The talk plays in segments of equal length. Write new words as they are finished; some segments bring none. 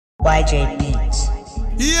YJ Beats.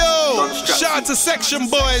 Yo, shout out to Section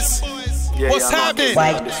Boys. What's happening?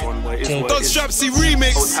 Don Strapzy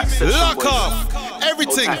remix. Lock off.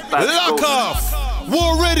 Everything. Lock off.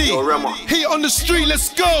 War ready. Heat on the street.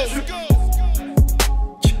 Let's go.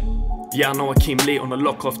 Yeah, I know I came late on the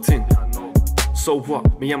lock off thing. So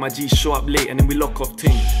what? Me and my G show up late and then we lock off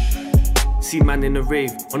thing. See man in the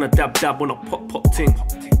rave on a dab on a pop thing.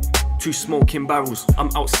 2 smoking barrels. I'm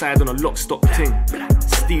outside on a lock stock thing.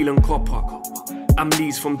 Steel and copper. I'm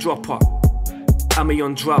Lee's from Dropper. I'm a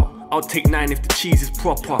on drought. I'll take 9 if the cheese is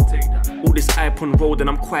proper. All this hype on road and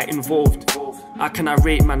I'm quite involved. How can I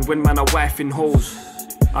rate man when man a wife in holes?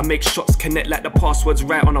 I make shots connect like the passwords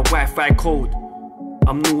right on a Wi-Fi code.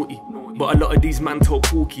 I'm naughty, but a lot of these man talk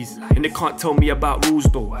cookies, and they can't tell me about rules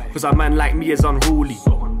though, cause a man like me is unruly.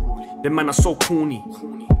 Them man are so corny.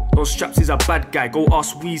 Don Strapzy's a bad guy, go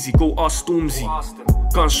ask Weezy, go ask Stormzy.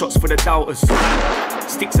 Gunshots for the doubters.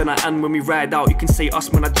 Sticks in our hand when we ride out, you can say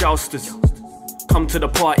us man are jousters. Come to the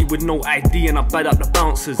party with no ID and I bad up the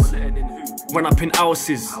bouncers. Run up in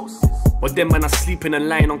houses, but them man are sleeping and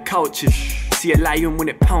lying on couches. See a lion when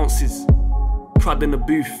it pounces. Crud in the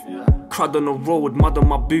booth, crud on the road, mud on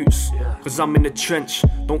my boots. Cause I'm in the trench,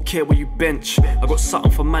 don't care where you bench. I got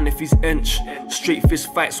something for man if he's ench. Straight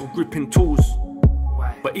fist fights or gripping tools.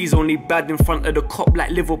 But he's only bad in front of the cop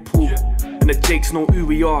like Liverpool. And the Jakes know who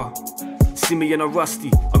we are. See me in a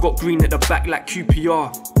rusty, I got green at the back like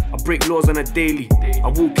QPR. I break laws on a daily, I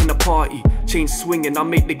walk in the party, chain swinging, I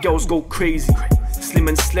make the girls go crazy. Slim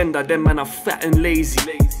and slender, them man are fat and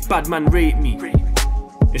lazy. Bad man rate me.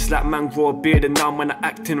 It's like man grow a beard and now man are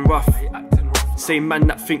acting rough. Same man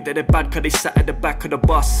that think that they're bad cause they sat at the back of the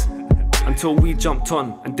bus. Until we jumped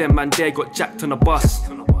on, and them man there got jacked on a bus.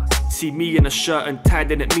 See me in a shirt and tie,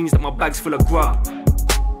 then it means that my bag's full of grub.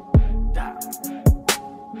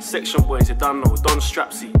 Section Boys, you don't know, Don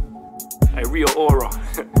Strapzy. Hey, Rio Aura.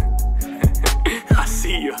 I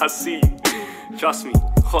see you. Trust me,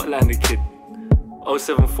 hotline the kid.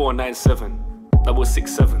 07497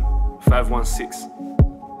 667 516.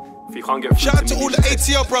 If you can't get shout out to all the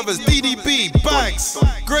ATL brothers, DDB, Bags,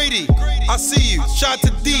 Grady, I see you. Shout out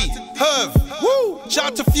to D, Herv, woo. Shout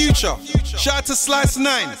out to Future. Shout out to Slice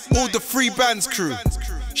 9, all the free bands crew.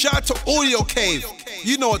 Shout out to Audio Cave,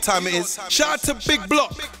 you know what time it is. Shout out to Big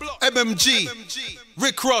Block, MMG,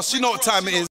 Rick Ross, you know what time it is.